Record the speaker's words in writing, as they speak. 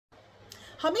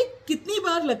हमें कितनी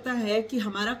बार लगता है कि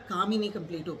हमारा काम ही नहीं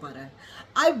कंप्लीट हो पा रहा है.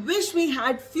 I wish we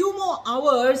had few more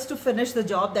hours to finish the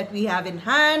job that we have in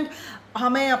hand.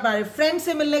 हमें हमारे फ्रेंड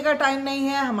से मिलने का टाइम नहीं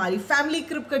है, हमारी फैमिली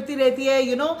क्रिप करती रहती है,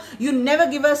 you never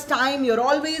give us time, you are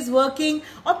always working.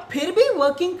 और फिर भी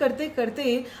वर्किंग करते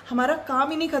करते हमारा काम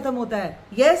ही नहीं खत्म होता है.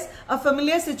 Yes, a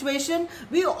familiar situation.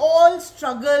 We all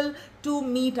struggle to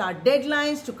meet our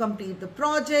deadlines, to complete the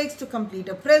projects, to complete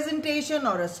a presentation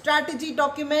or a strategy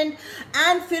document,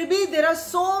 and फिर भी there are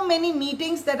so many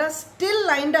meetings that are still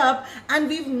lined up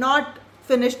and we've not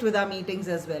finished with our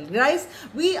meetings as well. Guys,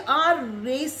 we are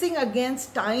racing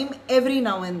against time every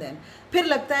now and then. फिर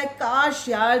लगता है काश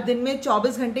यार दिन में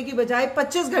 24 घंटे की बजाय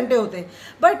 25 घंटे होते.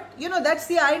 But that's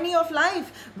the irony of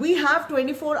life. We have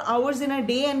 24 hours in a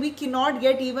day and we cannot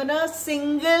get even a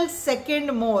single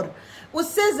second more.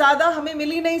 उससे ज्यादा हमें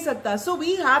मिल ही नहीं सकता. So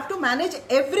we have to manage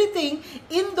everything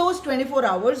in those 24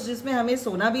 hours, जिसमें हमें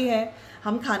सोना भी है,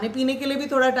 हम खाने पीने के लिए भी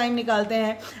थोड़ा टाइम निकालते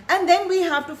हैं, and then we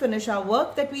have to finish our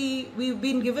work that we've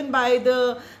been given by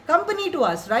the company to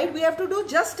us, right? We have to do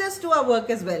justice to our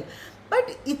work as well.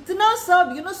 But itna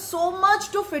sab, so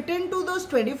much to fit into those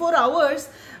 24 hours,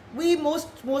 we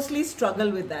mostly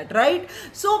struggle with that, right?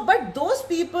 So, but those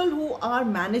people who are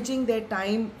managing their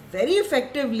time very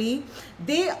effectively,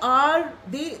 they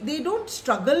don't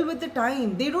struggle with the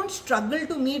time. They don't struggle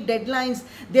to meet deadlines.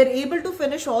 They're able to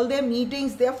finish all their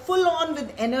meetings. They're full on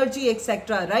with energy,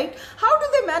 etc. Right? How do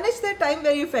they manage their time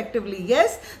very effectively?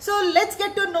 Yes. So let's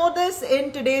get to know this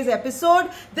in today's episode.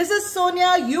 This is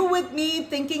Sonia, you with me,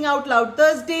 Thinking Out Loud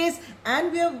Thursdays,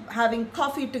 and we're having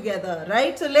coffee together,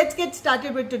 right? So let's get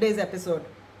started with today's episode.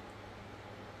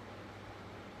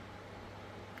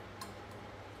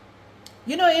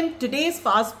 In today's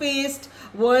fast-paced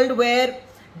world where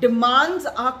demands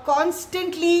are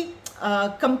constantly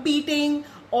competing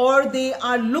or they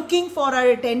are looking for our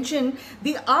attention,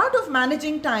 the art of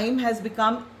managing time has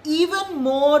become even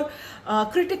more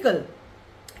critical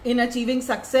in achieving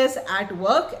success at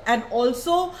work and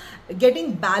also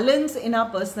getting balance in our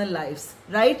personal lives,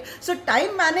 right? So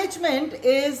time management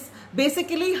is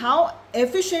basically how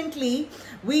efficiently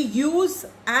we use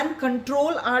and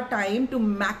control our time to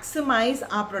maximize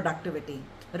our productivity,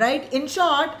 right? In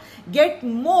short, get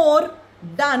more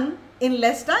done in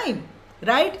less time,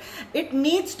 right? It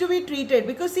needs to be treated,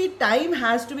 because see, time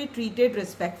has to be treated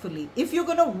respectfully. If you're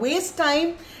going to waste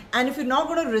time and if you're not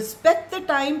going to respect the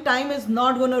time, time is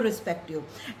not going to respect you.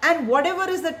 And whatever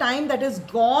is the time that is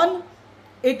gone,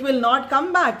 it will not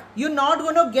come back. You're not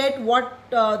going to get what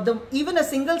even a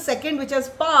single second which has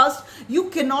passed,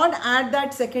 you cannot add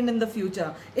that second in the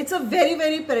future. It's a very,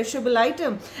 very perishable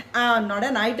item. Not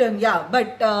an item, yeah,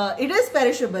 but it is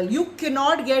perishable. You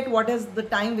cannot get what is the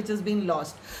time which has been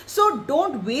lost. So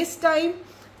don't waste time.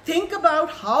 Think about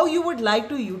how you would like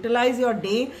to utilize your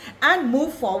day and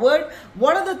move forward.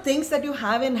 What are the things that you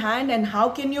have in hand, and how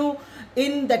can you,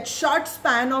 in that short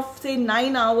span of say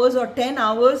 9 hours or 10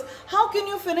 hours, how can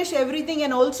you finish everything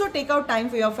and also take out time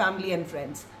for your family and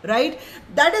friends, right?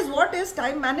 That is what is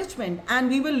time management. And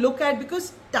we will look at,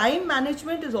 because time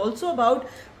management is also about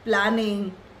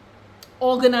planning,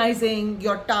 organizing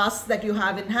your tasks that you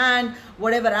have in hand,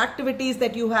 whatever activities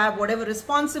that you have, whatever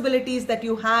responsibilities that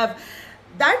you have,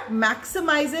 that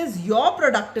maximizes your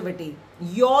productivity,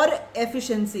 your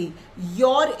efficiency,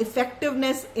 your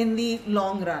effectiveness in the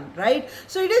long run, right?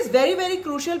 So it is very, very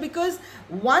crucial, because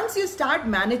once you start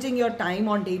managing your time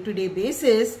on day-to-day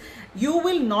basis, you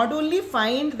will not only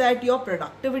find that your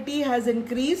productivity has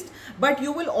increased, but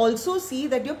you will also see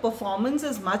that your performance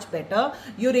is much better.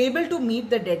 You're able to meet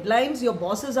the deadlines. Your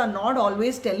bosses are not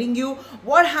always telling you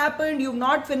what happened, you've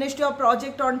not finished your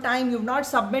project on time, you've not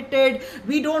submitted,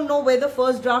 we don't know where the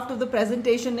first draft of the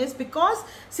presentation is. Because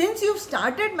since you've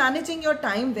started managing your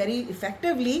time very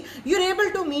effectively, you're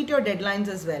able to meet your deadlines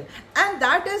as well. And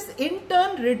that is in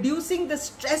turn reducing the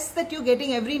stress that you're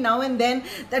getting every now and then,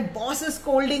 that boss is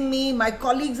scolding me, my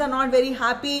colleagues are not very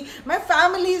happy, my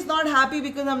family is not happy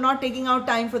because I'm not taking out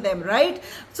time for them, right?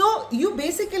 So you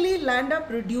basically land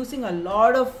up reducing a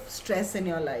lot of stress in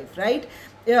your life, right?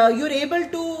 You're able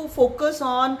to focus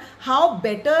on how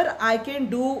better I can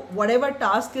do whatever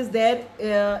task is there,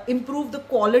 improve the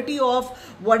quality of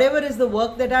whatever is the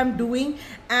work that I'm doing,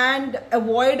 and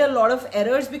avoid a lot of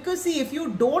errors. Because see, if you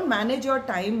don't manage your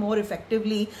time more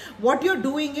effectively, what you're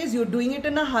doing is you're doing it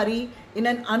in a hurry, in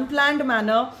an unplanned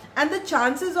manner, and the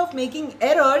chances of making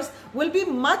errors will be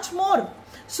much more.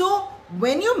 So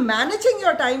when you're managing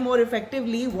your time more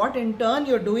effectively, what in turn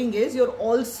you're doing is you're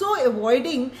also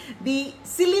avoiding the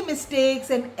silly mistakes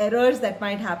and errors that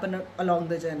might happen along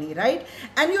the journey, right?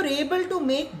 And you're able to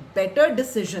make better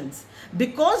decisions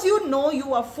because you know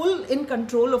you are full in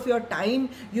control of your time.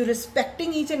 You're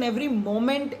respecting each and every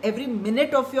moment, every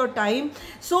minute of your time.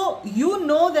 So you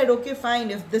know that, okay,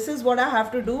 fine, if this is what I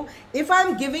have to do, if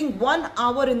I'm giving 1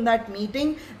 hour in that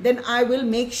meeting, then I will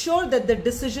make sure that the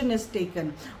decision is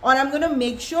taken, or I'm going to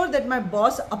make sure that my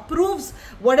boss approves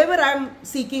whatever I'm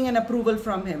seeking an approval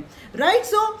from him, right?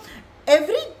 So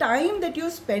every time that you're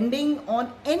spending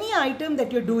on any item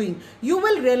that you're doing, you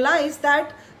will realize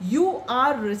that you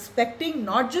are respecting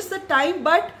not just the time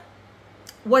but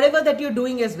whatever that you're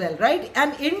doing as well, right?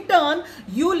 And in turn,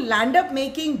 you land up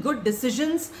making good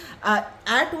decisions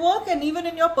at work and even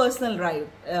in your personal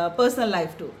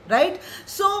life too, right?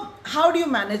 So how do you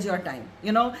manage your time?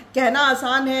 You know, कहना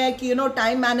आसान है कि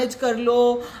time manage कर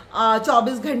लो,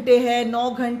 24 घंटे है,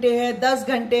 9 घंटे है, 10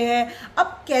 घंटे है.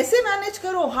 अब कैसे manage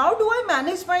करो? How do I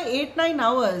manage my 8-9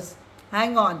 hours?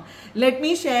 Hang on, let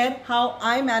me share how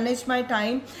I manage my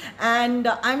time, and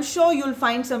I'm sure you'll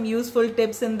find some useful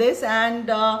tips in this, and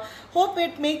hope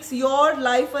it makes your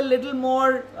life a little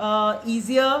more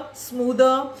easier,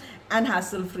 smoother and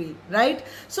hassle free, right?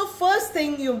 So first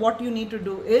thing what you need to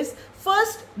do is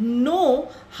first know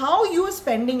how you are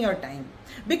spending your time,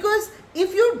 because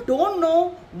if you don't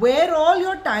know where all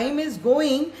your time is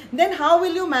going, then how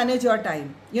will you manage your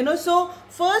time? So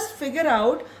first figure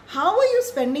out, how are you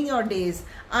spending your days?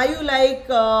 Are you like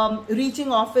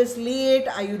reaching office late?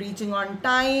 Are you reaching on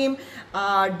time?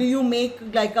 Do you make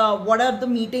like what are the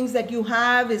meetings that you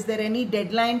have? Is there any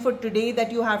deadline for today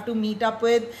that you have to meet up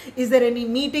with? Is there any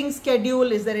meeting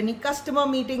schedule? Is there any customer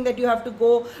meeting that you have to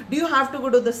go? Do you have to go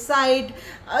to the site?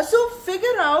 So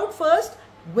figure out first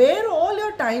where all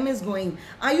your time is going.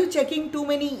 Are you checking too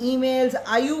many emails?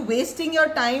 Are you wasting your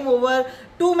time over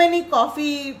too many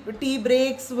coffee, tea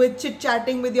breaks with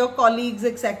chit-chatting with your colleagues,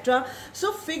 etc.?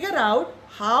 So figure out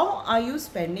how are you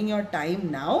spending your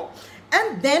time now,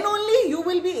 and then only you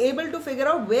will be able to figure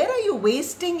out where are you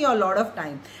wasting your lot of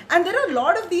time. And there are a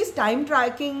lot of these time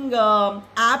tracking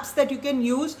apps that you can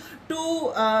use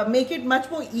to make it much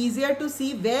more easier to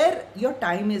see where your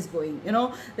time is going.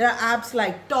 There are apps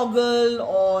like Toggle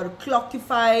or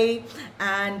Clockify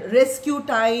and Rescue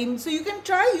Time. So you can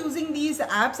try using these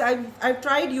apps. I've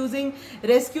tried using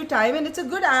Rescue Time, and it's a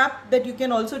good app that you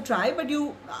can also try, but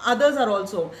others are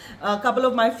also. A couple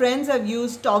of my friends have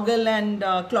used Toggle and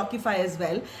Clockify as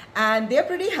well, and they're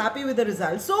pretty happy with the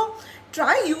results. So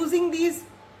try using these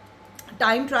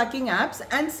time tracking apps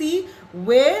and see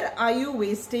where are you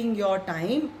wasting your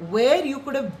time, where you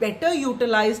could have better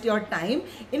utilized your time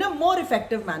in a more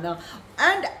effective manner.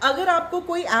 And अगर आपको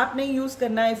कोई app नहीं use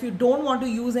करना है, if you don't want to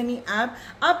use any app,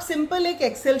 आप simple एक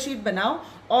Excel sheet बनाओ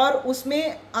और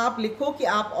उसमें आप लिखो कि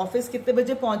आप ऑफिस कितने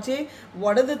बजे पहुंचे,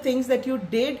 what are the things that you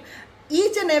did.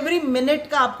 Each and every minute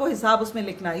का आपको हिसाब उसमें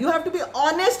लिखना है. You have to be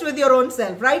honest with your own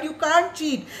self, right? You can't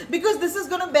cheat because this is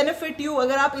going to benefit you.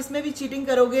 अगर आप इसमें भी cheating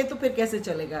करोगे तो फिर कैसे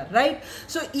चलेगा, right?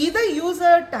 So either use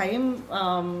a time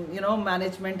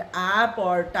management app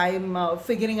or time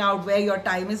figuring out where your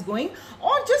time is going,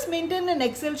 or just maintain an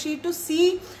Excel sheet to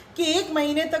see कि 1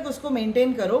 महीने तक उसको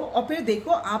मेंटेन करो और फिर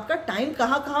देखो आपका टाइम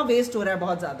कहाँ वेस्ट हो रहा है,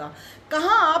 बहुत ज़्यादा,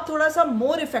 कहाँ आप थोड़ा सा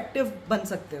मोर इफेक्टिव बन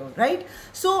सकते हो, right?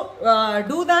 So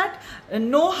do that,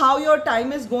 know how your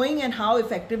time is going and how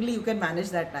effectively you can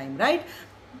manage that time, right?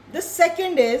 The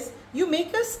second is you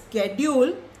make a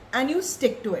schedule and you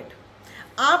stick to it.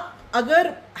 आप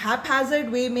अगर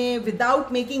haphazard way में, without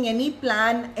making any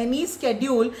plan, any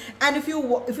schedule, and if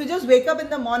you just wake up in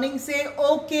the morning, say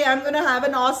okay, I'm gonna have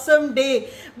an awesome day,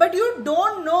 but you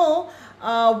don't know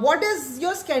what is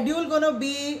your schedule gonna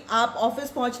be. आप office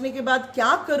पहुंचने के बाद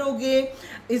क्या करोगे?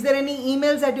 Is there any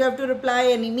emails that you have to reply,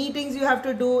 any meetings you have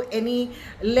to do, any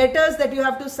letters that you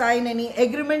have to sign, any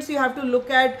agreements you have to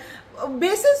look at?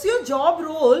 Basis your job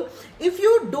role, if you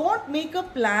don't make a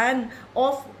plan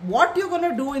of what you're going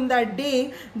to do in that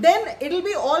day, then it'll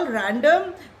be all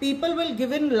random. People will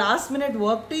give in last minute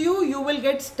work to you. You will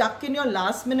get stuck in your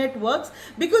last minute works,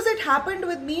 because it happened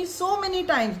with me so many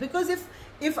times. Because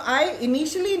if I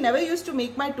initially never used to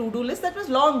make my to-do list, that was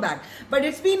long back, but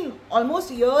it's been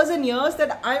almost years and years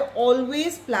that I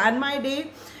always plan my day.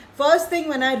 First thing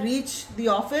when I reach the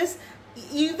office,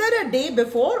 either a day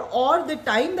before or the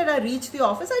time that I reach the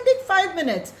office, I take 5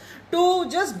 minutes to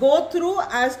just go through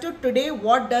as to today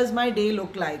what does my day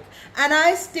look like, and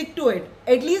I stick to it.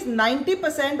 At least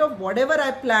 90% of whatever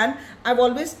I plan, I've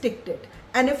always sticked it.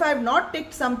 and if I have not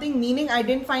ticked something, meaning I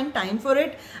didn't find time for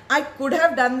it, I could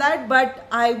have done that, but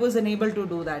I was unable to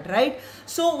do that, right?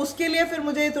 So uske liye fir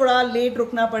mujhe thoda late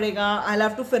rukna padega. I'll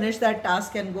have to finish that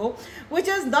task and go, which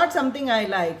is not something I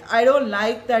like. I don't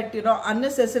like that, you know,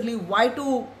 unnecessarily. Why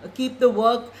to keep the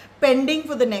work pending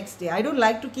for the next day? I don't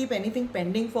like to keep anything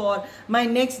pending for my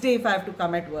next day if I have to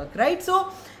come at work, right?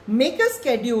 So make a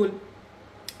schedule,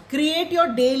 create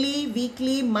your daily,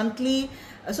 weekly, monthly.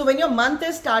 So when your month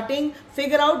is starting,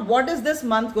 figure out what is this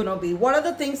month going to be, what are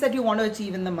the things that you want to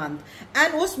achieve in the month,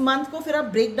 and उस month को फिर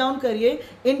आप break down करिए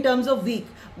in terms of week.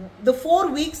 The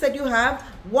 4 weeks that you have,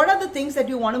 what are the things that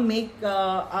you want to make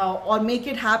or make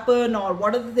it happen, or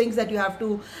what are the things that you have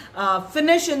to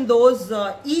finish in those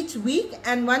each week.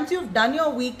 And once you've done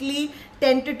your weekly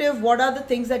tentative, what are the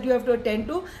things that you have to attend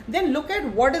to, then look at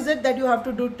what is it that you have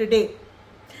to do today.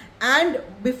 And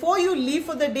before you leave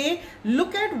for the day,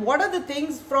 look at what are the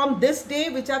things from this day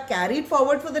which are carried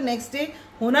forward for the next day.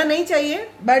 होना नहीं चाहिए,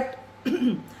 but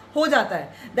हो जाता है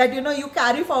that, you know, you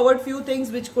carry forward few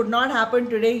things which could not happen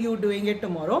today, you doing it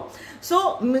tomorrow.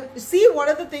 So see what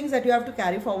are the things that you have to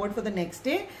carry forward for the next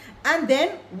day, and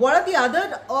then what are the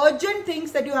other urgent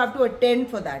things that you have to attend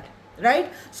for that.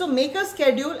 Right? So make a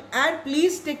schedule and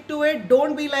please stick to it.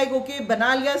 Don't be like, okay,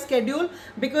 bana liya schedule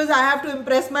because I have to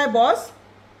impress my boss.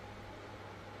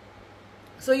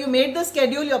 So you made the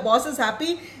schedule, your boss is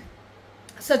happy.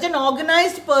 Such an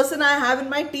organized person I have in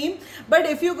my team. But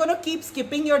if you're going to keep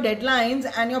skipping your deadlines,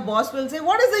 and your boss will say,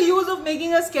 what is the use of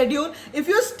making a schedule if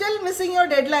you're still missing your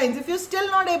deadlines, if you're still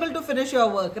not able to finish your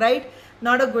work, right?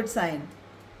 Not a good sign.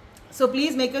 So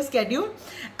please make a schedule,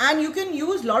 and you can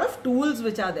use a lot of tools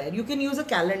which are there. You can use a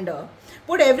calendar.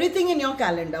 Put everything in your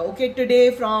calendar. Okay,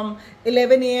 today from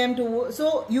 11 a.m. to,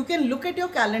 so you can look at your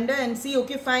calendar and see,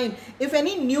 okay, fine. If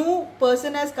any new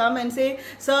person has come and say,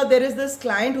 sir, there is this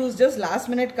client who's just last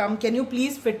minute come, can you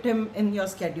please fit him in your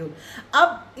schedule?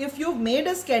 If you've made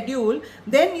a schedule,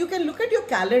 then you can look at your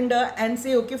calendar and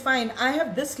say, okay, fine, I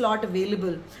have this slot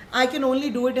available. I can only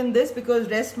do it in this because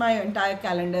rest my entire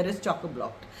calendar is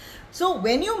chock-a-blocked. So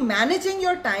when you're managing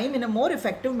your time in a more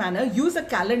effective manner, use a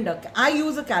calendar. I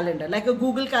use a calendar, like a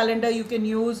Google Calendar you can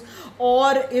use,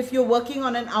 or if you're working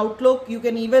on an Outlook, you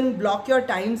can even block your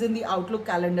times in the Outlook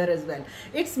calendar as well.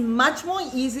 It's much more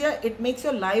easier. It makes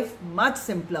your life much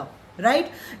simpler,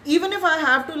 right? Even if I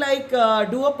have to like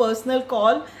do a personal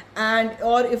call, and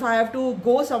or if I have to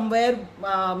go somewhere,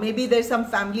 maybe there's some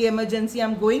family emergency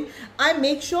I'm going, I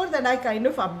make sure that I kind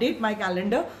of update my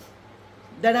calendar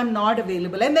that I'm not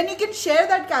available. And then you can share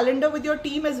that calendar with your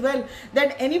team as well,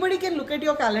 that anybody can look at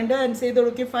your calendar and say that,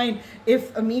 okay, fine,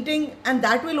 if a meeting, and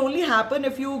that will only happen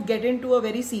if you get into a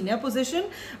very senior position.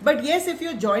 But yes, if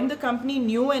you joined the company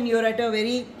new and you're at a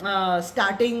very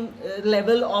starting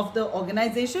level of the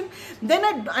organization,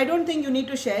 then I don't think you need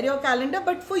to share your calendar.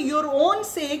 But for your own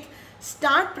sake,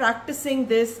 start practicing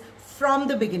this from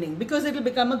the beginning, because it will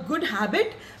become a good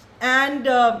habit. And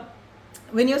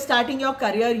when you're starting your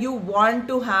career, you want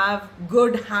to have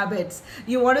good habits.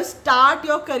 You want to start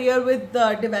your career with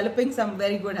developing some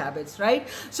very good habits, right?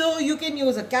 So you can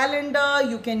use a calendar,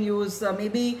 you can use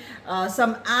maybe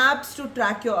some apps to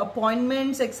track your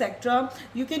appointments, etc.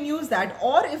 You can use that.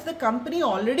 Or if the company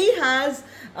already has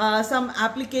some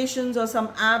applications or some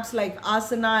apps like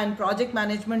Asana and project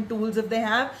management tools, if they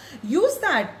have, use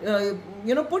that.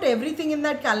 Put everything in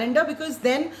that calendar, because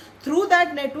then through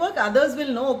that network, others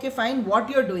will know, okay, fine, what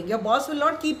you're doing. Your boss will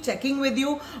not keep checking with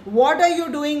you. What are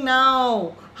you doing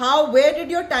now? Where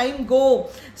did your time go?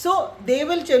 So they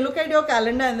will look at your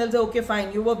calendar and they'll say, okay,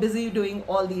 fine, you were busy doing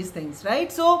all these things,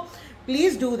 right? So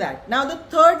please do that. Now, the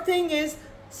third thing is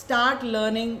start to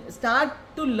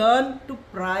learn to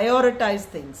prioritize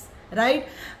things. Right?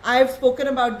 I've spoken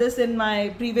about this in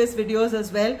my previous videos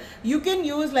as well. You can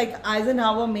use like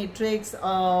Eisenhower matrix,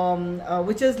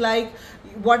 which is like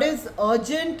what is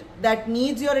urgent that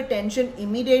needs your attention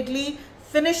immediately.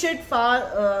 Finish it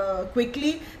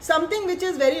quickly. Something which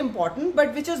is very important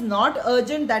but which is not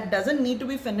urgent, that doesn't need to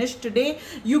be finished today,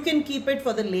 you can keep it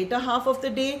for the later half of the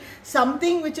day.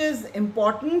 Something which is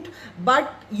important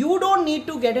but you don't need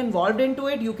to get involved into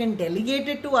it, you can delegate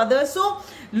it to others. So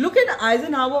look at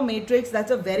Eisenhower matrix.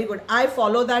 That's a very good, I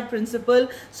follow that principle.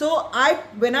 So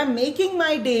when I'm making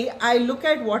my day, I look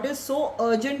at what is so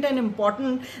urgent and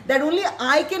important that only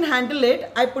I can handle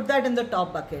it. I put that in the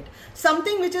top bucket.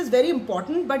 Something which is very important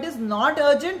but is not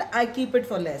urgent, I keep it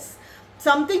for less.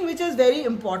 something which is very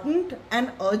important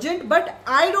and urgent, but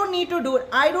I don't need to do it.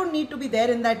 I don't need to be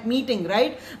there in that meeting,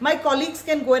 right? My colleagues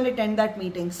can go and attend that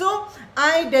meeting. So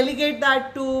I delegate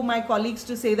that to my colleagues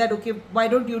to say that, okay, why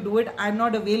don't you do it? I'm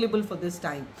not available for this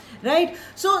time, right?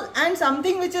 So, and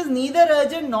something which is neither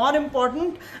urgent nor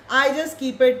important, I just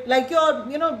keep it like your,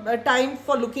 time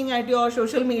for looking at your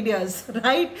social medias,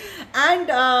 right? And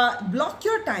block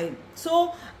your time.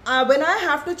 So when I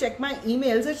have to check my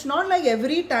emails, it's not like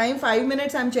every time 5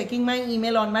 minutes I'm checking my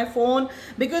email on my phone,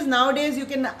 because nowadays you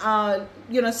can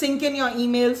sync in your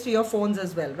emails to your phones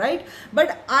as well, right?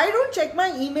 But I don't check my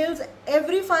emails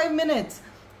every 5 minutes.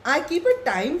 I keep a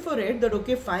time for it, that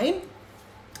okay, fine,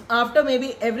 after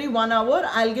maybe every 1 hour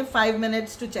I'll give 5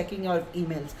 minutes to checking your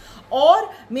emails, or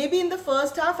maybe in the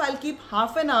first half I'll keep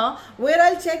half an hour where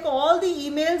I'll check all the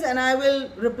emails and I will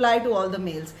reply to all the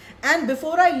mails, and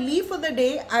before I leave for the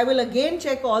day I will again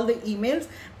check all the emails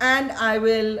and I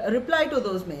will reply to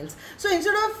those mails. So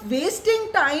instead of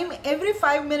wasting time every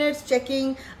 5 minutes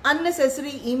checking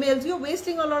unnecessary emails, you're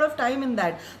wasting a lot of time in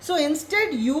that. So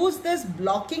instead use this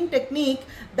blocking technique,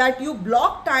 that you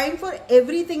block time for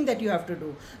everything that you have to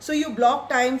do. So you block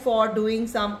time for doing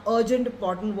some urgent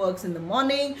important works in the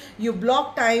morning, you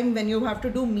block time when you have to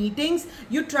do meetings,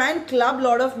 you try and club a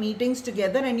lot of meetings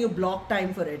together and you block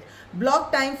time for it.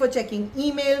 Block time for checking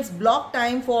emails, block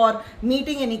time for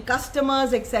meeting any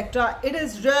customers, etc. It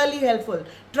is really helpful.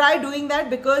 Try doing that,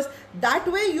 because that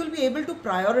way you'll be able to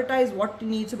prioritize what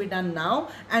needs to be done now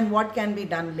and what can be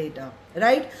done later,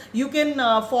 right? You can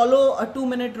follow a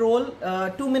 2-minute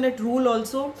rule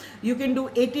also. You can do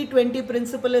 80-20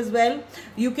 principle as well.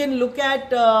 You can look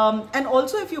at and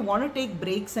also if you want to take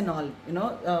breaks and all,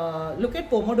 look at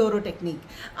Pomodoro technique.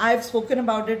 I've spoken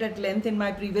about it at length in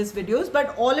my previous videos,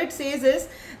 but all it says is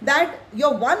that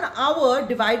your 1 hour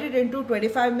divided into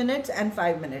 25 minutes and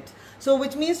 5 minutes. So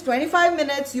which means 25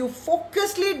 minutes you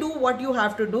focusedly do what you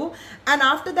have to do, and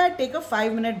after that take a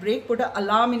 5-minute break, put an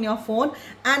alarm in your phone,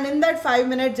 and in that 5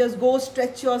 minutes just go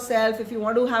stretch yourself. If you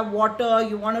want to have water,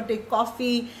 you want to take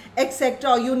coffee,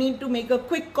 etc., you need to make a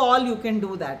quick call, you can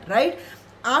do that, right?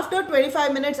 After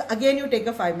 25 minutes again you take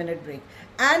a 5-minute break,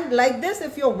 and like this,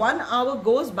 if your 1 hour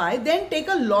goes by, then take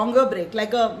a longer break,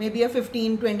 like maybe a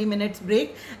 15-20 minutes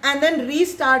break, and then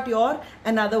restart your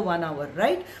another 1 hour,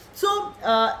 right? So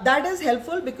that is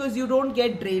helpful, because you don't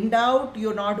get drained out,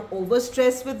 you're not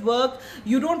overstressed with work,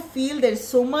 you don't feel there's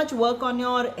so much work on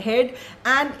your head,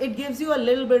 and it gives you a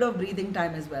little bit of breathing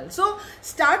time as well. So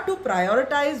start to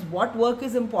prioritize what work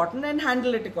is important and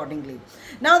handle it accordingly.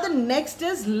 Now the next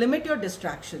is limit your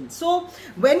distractions. So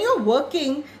when you're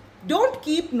working, don't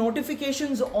keep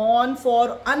notifications on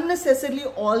for unnecessarily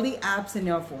all the apps in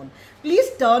your phone.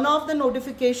 Please turn off the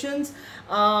notifications.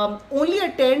 Only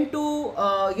attend to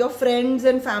your friends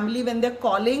and family when they're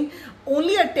calling.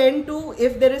 Only attend to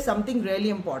if there is something really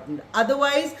important.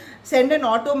 Otherwise, send an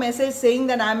auto message saying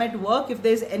that I'm at work. If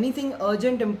there's anything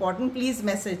urgent, important, please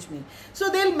message me. So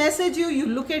they'll message you, you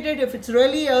look at it. If it's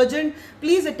really urgent,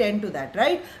 please attend to that,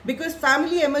 right? Because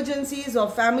family emergencies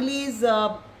or families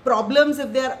problems,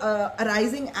 if they are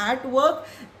arising at work,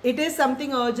 it is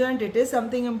something urgent, it is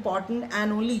something important,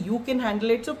 and only you can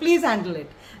handle it. So please handle it,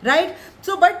 right?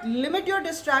 So but limit your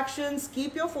distractions,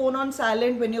 keep your phone on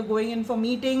silent when you're going in for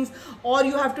meetings, or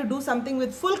you have to do something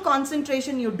with full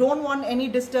concentration, you don't want any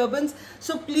disturbance,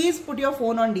 so please put your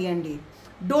phone on DND.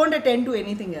 Don't attend to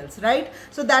anything else, right?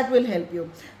 So that will help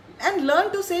you. And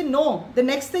learn to say no. The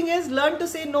next thing is learn to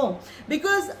say no,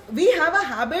 because we have a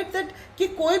habit that कि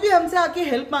कोई भी हमसे आके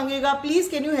help मांगेगा, please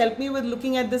can you help me with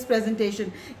looking at this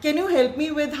presentation, can you help me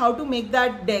with how to make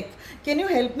that deck, can you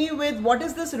help me with what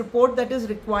is this report that is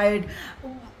required.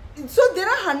 So there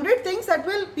are 100 things that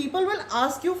people will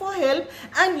ask you for help,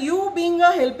 and you being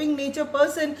a helping nature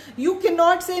person, you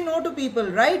cannot say no to people,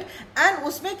 right? And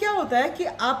उसमें क्या होता है कि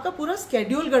आपका पूरा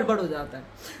schedule गड़बड़ हो जाता है.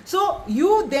 So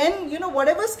you then,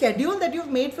 whatever schedule that you've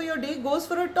made for your day goes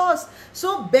for a toss.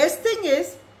 So best thing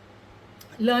is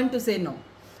learn to say no.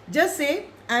 Just say,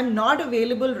 I'm not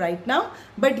available right now,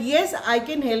 but yes, I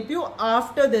can help you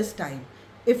after this time.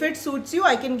 If it suits you,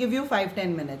 I can give you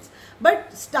 5-10 minutes.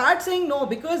 But start saying no,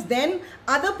 because then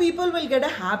other people will get a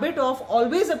habit of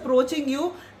always approaching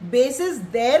you basis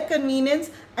their convenience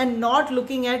and not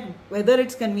looking at whether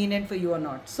it's convenient for you or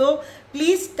not. So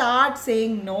please start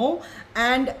saying no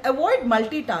and avoid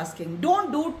multitasking.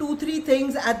 Don't do 2-3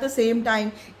 things at the same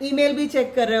time. Email bhi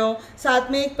check kar rahe ho, साथ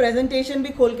में एक presentation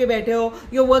bhi khol ke baithe ho.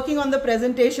 You're working on the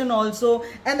presentation also,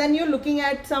 and then you're looking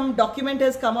at some document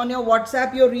has come on your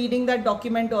WhatsApp. You're reading that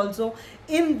document also.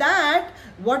 In that,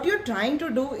 what you're trying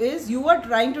to do is you are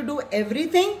trying to do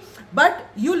everything, but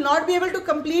you'll not be able to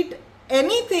complete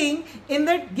anything in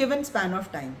the given span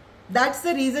of time. That's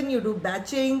the reason you do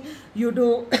batching, you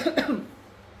do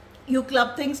you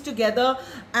club things together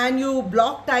and you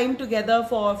block time together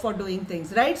for doing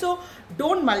things, right? So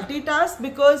don't multitask,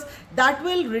 because that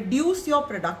will reduce your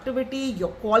productivity, your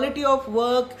quality of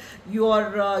work,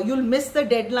 you'll miss the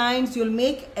deadlines, you'll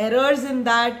make errors in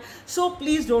that. So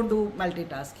please don't do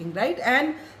multitasking, right?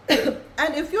 And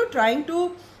and if you're trying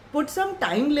to put some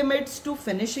time limits to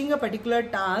finishing a particular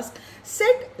task,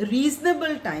 set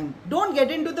reasonable time. Don't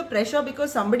get into the pressure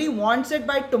because somebody wants it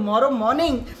by tomorrow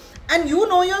morning, and you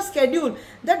know your schedule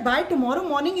that by tomorrow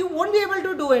morning you won't be able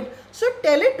to do it. So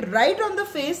tell it right on the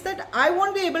face that I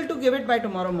won't be able to give it by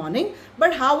tomorrow morning,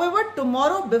 but however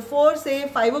tomorrow before say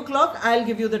 5 o'clock I'll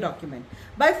give you the document.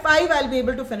 By 5 I'll be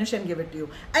able to finish and give it to you,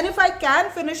 and if I can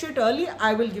finish it early,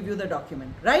 I will give you the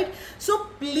document, right? So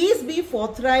please be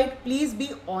forthright, please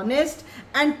be honest,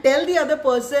 and tell the other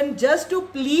person just to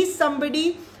please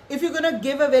somebody. If you're going to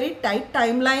give a very tight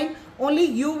timeline, only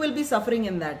you will be suffering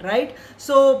in that, right?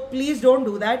 So please don't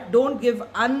do that. Don't give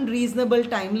unreasonable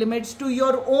time limits to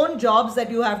your own jobs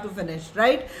that you have to finish,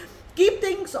 right? Keep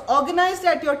things organized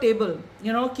at your table.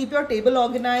 You know, keep your table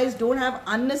organized. Don't have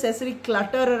unnecessary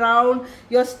clutter around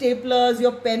your staplers,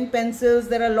 your pencils.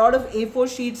 There are a lot of A4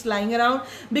 sheets lying around,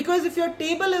 because if your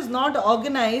table is not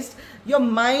organized, your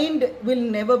mind will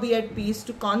never be at peace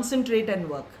to concentrate and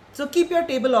work. So keep your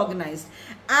table organized,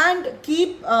 and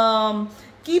keep your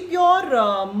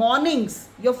mornings,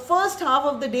 your first half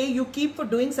of the day, you keep for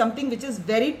doing something which is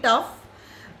very tough,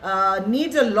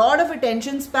 needs a lot of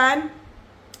attention span,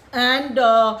 and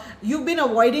you've been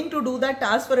avoiding to do that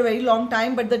task for a very long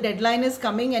time, but the deadline is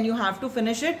coming and you have to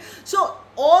finish it. So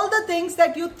all the things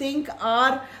that you think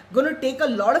are going to take a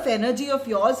lot of energy of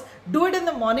yours, do it in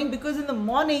the morning, because in the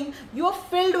morning you are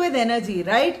filled with energy,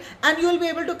 right? And you will be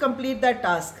able to complete that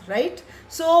task, right?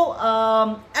 So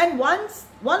and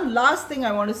one last thing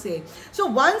I want to say. So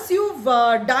once you've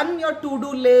done your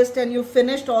to-do list and you've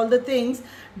finished all the things,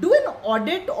 do an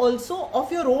audit also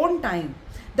of your own time.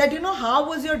 That, you know, how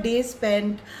was your day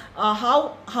spent,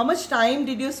 how much time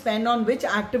did you spend on which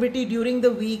activity during the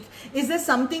week, is there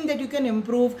something that you can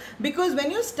improve? Because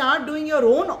when you start doing your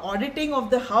own auditing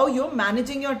of how you're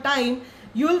managing your time,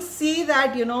 you'll see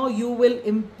that, you know, you will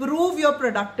improve your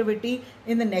productivity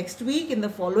in the next week, in the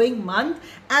following month,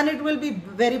 and it will be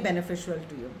very beneficial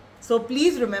to you. So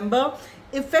please remember,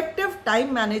 effective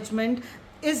time management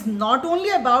is not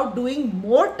only about doing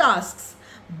more tasks,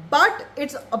 but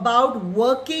it's about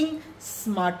working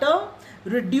smarter,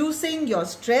 reducing your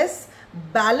stress,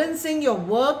 balancing your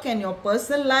work and your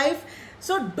personal life.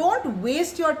 So don't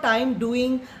waste your time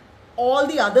doing all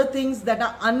the other things that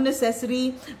are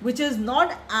unnecessary, which is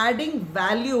not adding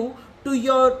value to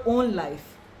your own life.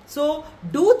 So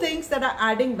do things that are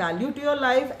adding value to your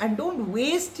life, and don't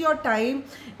waste your time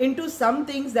into some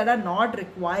things that are not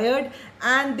required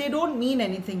and they don't mean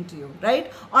anything to you,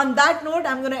 right? On that note,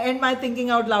 I'm going to end my Thinking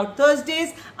Out Loud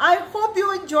Thursdays. I hope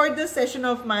you enjoyed this session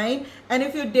of mine, and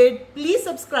if you did, please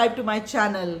subscribe to my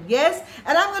channel. Yes,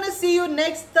 and I'm going to see you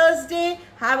next Thursday.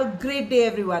 Have a great day,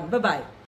 everyone. Bye-bye.